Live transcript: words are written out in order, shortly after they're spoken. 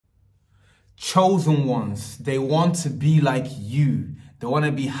chosen ones, they want to be like you. They want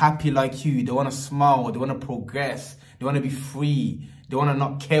to be happy like you. They want to smile. They want to progress. They want to be free. They want to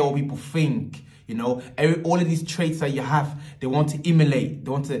not care what people think. You know, all of these traits that you have, they want to emulate.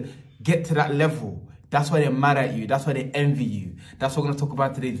 They want to get to that level. That's why they're mad at you. That's why they envy you. That's what we're going to talk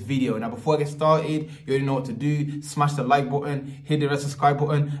about today's video. Now, before I get started, you already know what to do. Smash the like button, hit the red subscribe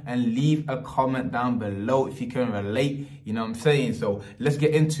button, and leave a comment down below if you can relate. You know what I'm saying? So let's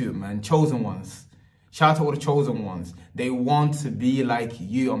get into it, man. Chosen ones. Shout out to all the chosen ones. They want to be like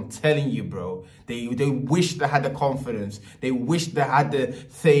you. I'm telling you, bro. They wish they had the confidence. They wish they had the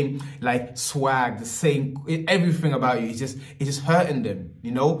same like swag, the same everything about you. It's just hurting them.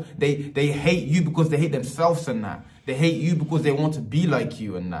 You know, they hate you because they hate themselves and that. They hate you because they want to be like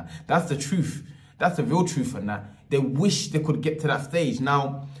you and that. That's the truth. That's the real truth and that. They wish they could get to that stage.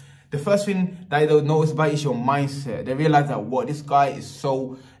 Now, the first thing that they'll notice about is your mindset. They realize that this guy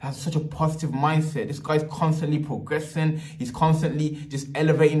has such a positive mindset. This guy's constantly progressing. He's constantly just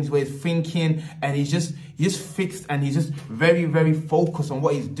elevating his way of thinking, and he's just fixed, and he's just very, very focused on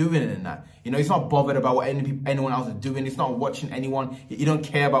what he's doing and that. You know, he's not bothered about what anyone else is doing. He's not watching anyone. He don't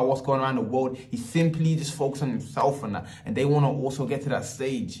care about what's going around the world. He's simply just focused on himself and that. And they want to also get to that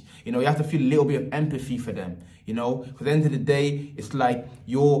stage. You know, you have to feel a little bit of empathy for them. You know, because at the end of the day, it's like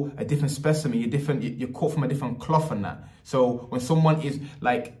you're a different specimen. You're cut from a different cloth and that. So when someone is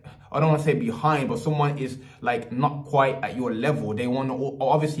like, I don't want to say behind, but someone is like not quite at your level, they want to,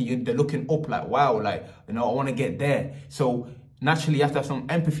 obviously they're looking up like, wow, like, you know, I want to get there. So naturally you have to have some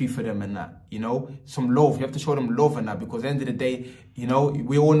empathy for them and that, you know, some love. You have to show them love and that, because at the end of the day, you know,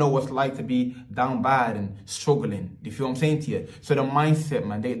 we all know what it's like to be down bad and struggling. You feel what I'm saying to you? So the mindset,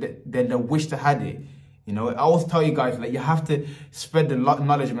 man, they wish they had it. You know, I always tell you guys, like, you have to spread the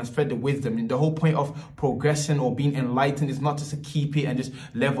knowledge and spread the wisdom. And the whole point of progression or being enlightened is not just to keep it and just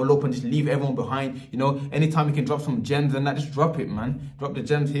level up and just leave everyone behind. You know, anytime you can drop some gems and that, just drop it, man. Drop the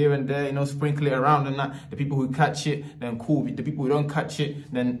gems here and there, you know, sprinkle it around and that. The people who catch it, then cool. The people who don't catch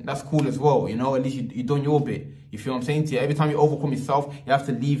it, then that's cool as well. You know, at least you've done your bit. You feel what I'm saying to you? Every time you overcome yourself, you have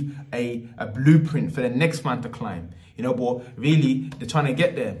to leave a blueprint for the next man to climb. You know, but really, they're trying to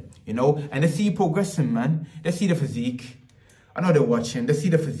get there, you know, and they see you progressing, man. They see the physique. I know they're watching. They see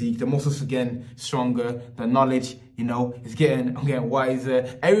the physique. The muscles are getting stronger. The knowledge, you know, I'm getting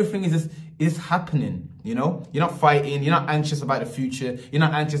wiser. Everything is happening, you know. You're not fighting. You're not anxious about the future. You're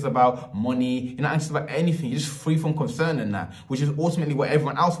not anxious about money. You're not anxious about anything. You're just free from concern and that, which is ultimately what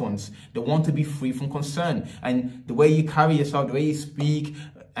everyone else wants. They want to be free from concern. And the way you carry yourself, the way you speak,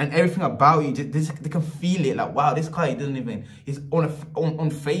 and everything about you, they can feel it. Like, wow, this guy he's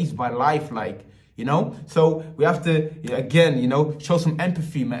unfazed by life, like, you know. So we have to, again, you know, show some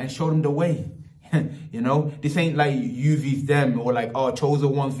empathy, man, and show them the way. You know, this ain't like you vs them, or like, oh,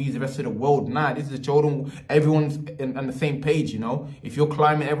 chosen ones vs the rest of the world. Nah, this is a chosen, everyone's on the same page, you know. If you're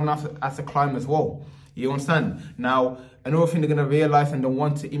climbing, everyone has to climb as well. You understand? Now, another thing they're going to realize and they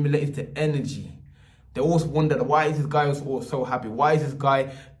want to emulate is the energy. They always wonder, why is this guy so happy? Why is this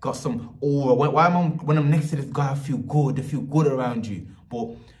guy got some aura? When I'm next to this guy, I feel good. They feel good around you.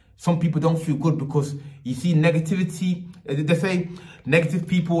 But some people don't feel good because you see negativity. They say negative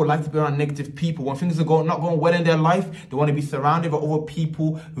people like to be around negative people. When things are not going well in their life, they want to be surrounded by other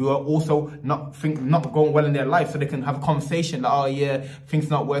people who are also not going well in their life, so they can have a conversation like, oh yeah, things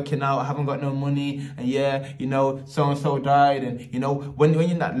not working out, I haven't got no money, and yeah, you know, so and so died. And you know, when you're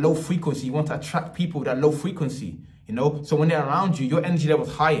in that low frequency, you want to attract people with that low frequency. You know, so when they're around you, your energy level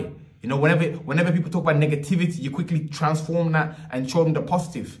is higher. You know, whenever people talk about negativity, you quickly transform that and show them the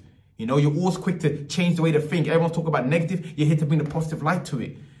positive. You know, you're always quick to change the way they think. Everyone's talking about negative, you're here to bring the positive light to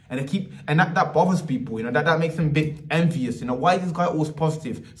it. And that bothers people, you know, that makes them a bit envious. You know, why is this guy always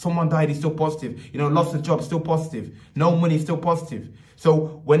positive? Someone died, he's still positive. You know, lost his job, still positive. No money, still positive.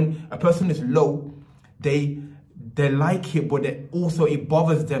 So when a person is low, they like it, but it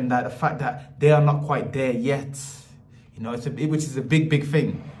bothers them that the fact that they are not quite there yet. You know, which is a big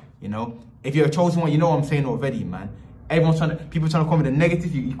thing. You know, if you're a chosen one, you know what I'm saying already, man. People trying to come with a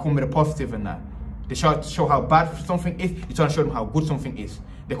negative, you come with a positive and that. They show how bad something is, you're trying to show them how good something is.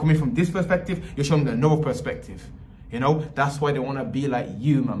 They're coming from this perspective, you're showing them another perspective. You know, that's why they want to be like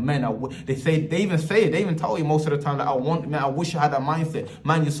you, man. They even tell you most of the time that I wish I had that mindset.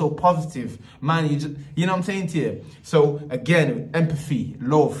 Man, you're so positive. Man, you know what I'm saying to you? So again, empathy,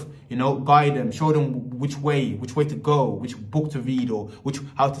 love, you know, guide them, show them which way to go, which book to read, or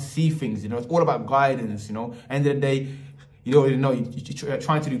how to see things. You know, it's all about guidance. You know, end of the day, you already know you're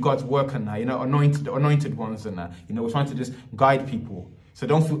trying to do God's work and that. You know, anointed ones and that. You know, we're trying to just guide people. So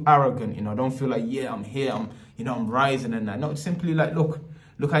don't feel arrogant. You know, don't feel like, yeah, I'm here. I'm rising and that. No, it's simply like, look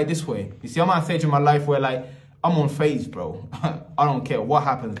Look at it this way. You see, I'm at a stage in my life where like, I'm on phase, bro. I don't care what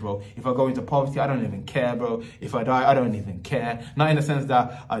happens, bro. If I go into poverty, I don't even care, bro. If I die, I don't even care. Not in the sense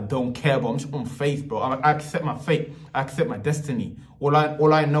that I don't care, but I'm just on phase, bro. I accept my fate. I accept my destiny. All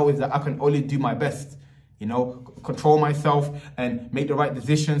I know is that I can only do my best. You know, control myself and make the right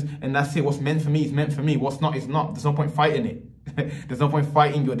decisions. And that's it. What's meant for me is meant for me. What's not is not. There's no point fighting it. There's no point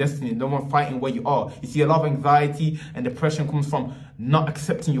fighting your destiny. There's no point fighting where you are. You see, a lot of anxiety and depression comes from not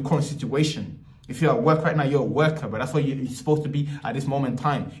accepting your current situation. If you're at work right now, you're a worker, but that's what you're supposed to be at this moment in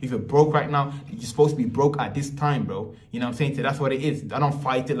time. If you're broke right now, you're supposed to be broke at this time, bro. You know what I'm saying? So that's what it is. I don't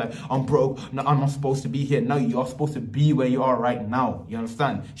fight it like, I'm broke, no, I'm not supposed to be here. No, you're supposed to be where you are right now. You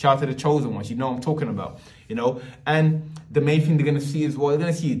understand? Shout out to the chosen ones. You know what I'm talking about, you know? And the main thing they're going to see is, well, they're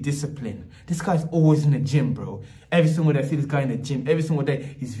going to see your discipline. This guy's always in the gym, bro. Every single day I see this guy in the gym. Every single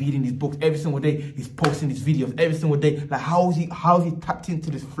day he's reading these books. Every single day he's posting these videos. Every single day, like how is he tapped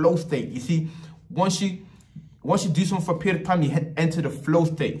into this flow state? You see, once you do something for a period of time, you enter the flow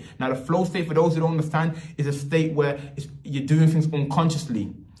state. Now, the flow state, for those who don't understand, is a state where you're doing things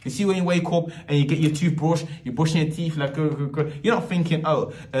unconsciously. You see, when you wake up and you get your toothbrush, you're brushing your teeth, like, you're not thinking,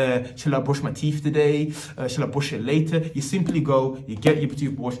 oh, shall I brush my teeth today? Shall I brush it later? You simply go, you get your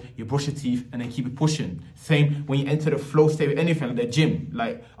toothbrush, you brush your teeth, and then keep it pushing. Same when you enter the flow state with anything, like the gym.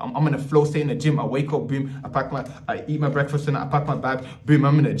 Like, I'm in a flow state in the gym. I wake up, boom, I eat my breakfast, and I pack my bag, boom,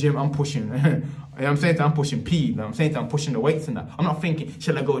 I'm in the gym, I'm pushing. You know what I'm saying? I'm pushing P. You know what I'm saying? I'm pushing the weights and that. I'm not thinking,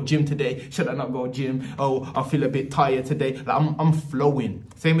 should I go gym today? Should I not go gym? Oh, I feel a bit tired today. Like, I'm flowing.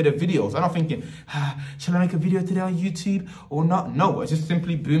 Same with the videos. I'm not thinking, should I make a video today on YouTube or not? No, I just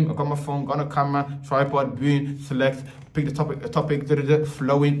simply, boom, I got my phone, got a camera, tripod, boom, select, pick the topic,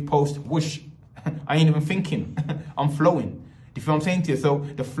 flowing, post, whoosh. I ain't even thinking. I'm flowing. You feel what I'm saying to you? So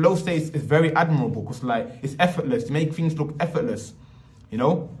the flow state is very admirable because, like, it's effortless. To make things look effortless, you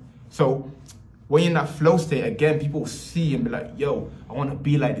know? So when you're in that flow state, again, people will see and be like, yo, I want to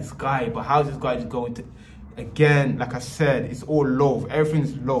be like this guy, but how's this guy just going to... Again, like I said, it's all love.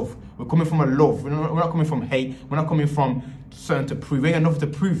 Everything's love. We're coming from a love. We're not coming from hate. We're not coming from something to prove. We ain't got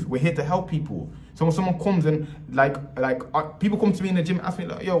nothing to prove. We're here to help people. So when someone comes and people come to me in the gym and ask me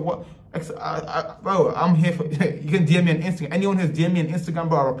like, yo, what? Bro, I'm here for... You can DM me on Instagram. Anyone who's DM me on Instagram,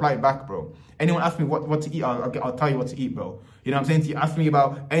 bro, I'll reply back, bro. Anyone ask me what to eat, I'll tell you what to eat, bro. You know what I'm saying? To you, ask me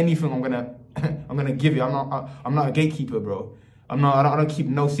about anything, I'm gonna give you. I'm not a gatekeeper, bro. I don't keep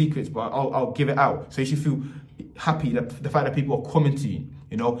no secrets, but I'll give it out. So you should feel happy that the fact that people are coming to you.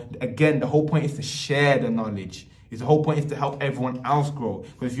 You know, again, the whole point is to share the knowledge. The whole point is to help everyone else grow.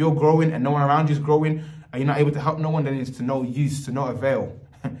 Because if you're growing and no one around you is growing, and you're not able to help no one, then it's to no use, to no avail.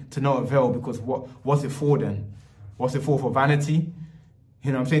 To no avail, because what's it for then? What's it for vanity?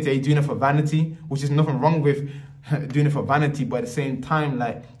 You know what I'm saying? So you're doing it for vanity, which is nothing wrong with doing it for vanity, but at the same time,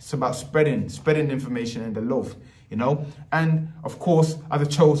 like, it's about spreading information and the love, you know? And of course, as a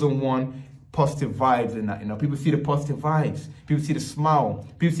chosen one, positive vibes and that, you know? People see the positive vibes, people see the smile,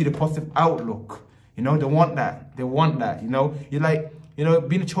 people see the positive outlook, you know? They want that, you know? You're like, you know,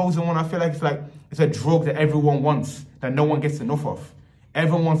 being a chosen one, I feel like it's a drug that everyone wants, that no one gets enough of.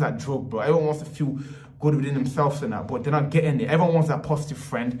 Everyone wants that drug, bro. Everyone wants to feel good within themselves and that, but they're not getting it. Everyone wants that positive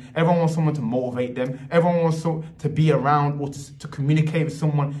friend. Everyone wants someone to motivate them. Everyone wants to be around or to communicate with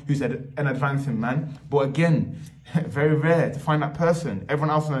someone who's an advancing man. But again, very rare to find that person. Everyone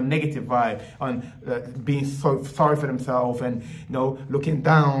else on a negative vibe, on being so sorry for themselves and, you know, looking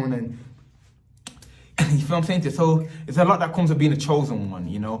down and... You feel what I'm saying? So it's a lot that comes with being a chosen one,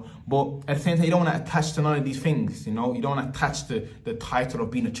 you know. But at the same time, you don't want to attach to none of these things, you know. You don't want to attach to the title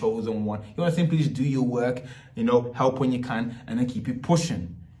of being a chosen one. You want to simply just do your work, you know, help when you can, and then keep it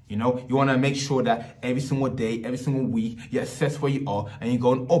pushing. You know, you want to make sure that every single day, every single week, you assess where you are and you're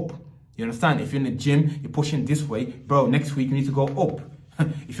going up. You understand? If you're in the gym, you're pushing this way, bro, next week you need to go up.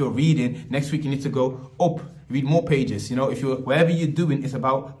 If you're reading, next week you need to go up. Read more pages, you know. If you're, whatever you're doing, it's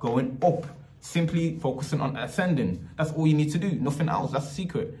about going up. Simply focusing on ascending. That's all you need to do. Nothing else. That's the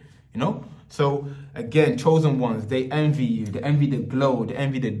secret, you know? So, again, chosen ones, they envy you. They envy the glow. They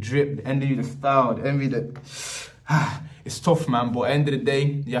envy the drip. They envy the style. They envy the... It's tough, man. But at the end of the day,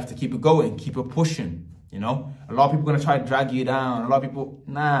 you have to keep it going. Keep it pushing, you know? A lot of people are going to try to drag you down. A lot of people,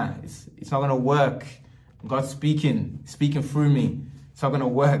 nah, it's not going to work. God's speaking through me. It's not going to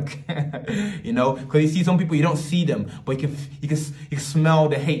work, you know, because you see some people, you don't see them, but you can smell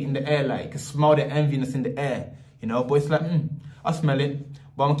the hate in the air, like you can smell the enviness in the air, you know, but it's like, I smell it.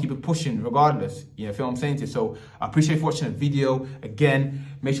 but I'm gonna keep it pushing regardless. You feel what I'm saying to you? So I appreciate you for watching the video. Again,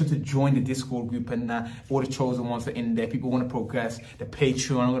 make sure to join the Discord group and all the chosen ones are in there. People want to progress. The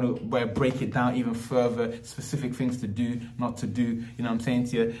Patreon, I'm gonna break it down even further, specific things to do, not to do. You know what I'm saying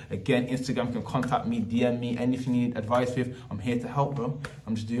to you? Again, Instagram, you can contact me, DM me, anything you need advice with. I'm here to help, bro.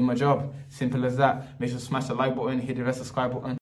 I'm just doing my job. Simple as that. Make sure to smash the like button, hit the red subscribe button.